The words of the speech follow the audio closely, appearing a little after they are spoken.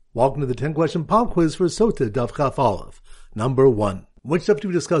Welcome to the 10-question pop quiz for Sotah Daf Chaf Aleph. Number 1. Which stuff do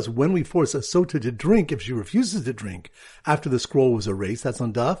we discuss when we force a Sotah to drink if she refuses to drink after the scroll was erased? That's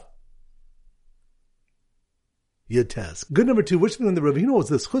on Daf Yud Tes. Good. Number 2. Which thing in the Ravina was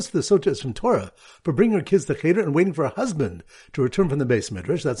the schus of the Sotah is from Torah for bringing her kids to Cheder and waiting for her husband to return from the Beis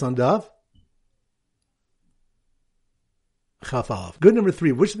Midrash? That's on Daf Chaf Aleph. Good. Number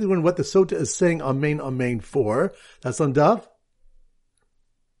 3. Which thing when what the Sotah is saying Amen for? That's on Daf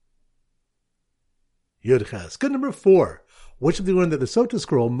Yud Ches. Good. Number 4. Which of the learned that the Sotah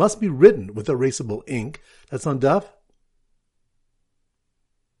scroll must be written with erasable ink? That's on Daf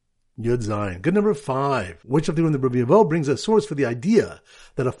Yud Zayin. Good. Number 5. Which of the learned that Rabbi Yavo brings a source for the idea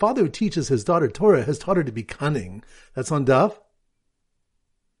that a father who teaches his daughter Torah has taught her to be cunning? That's on Daf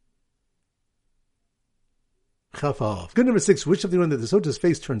Chaf Aleph. Good. Number 6. Which of the learned that the Sotah's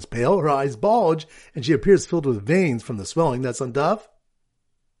face turns pale, her eyes bulge, and she appears filled with veins from the swelling? That's on Daf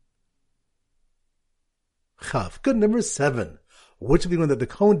Chaf. Good. Number 7. Which of the one that the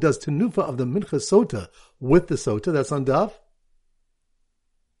Kohen does tenufa of the Mincha Sotah with the Sotah? That's on Daf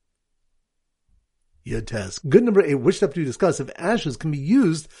Yud Tes. Good. Number 8. Which step do you discuss if ashes can be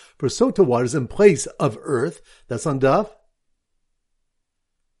used for Sotah waters in place of earth? That's on Daf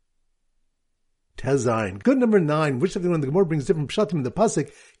Tes Zayin. Good. Number 9. Which of the one the Gemara brings different pshatim in the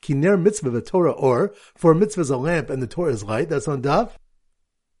pasuk Kiner mitzvah the Torah or for a mitzvah is a lamp and the Torah is light? That's on Daf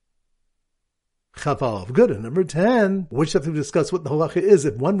Chaf Aleph. Good. And number 10, which step to discuss what the halacha is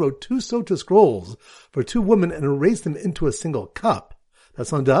if one wrote 2 Sotah scrolls for 2 women and erased them into a single cup?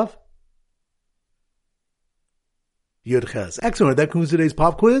 That's on Daf Yud Ches. Excellent. That concludes today's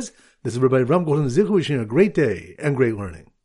pop quiz. This is Rabbi Ram Golden Zichu wishing you a great day and great learning.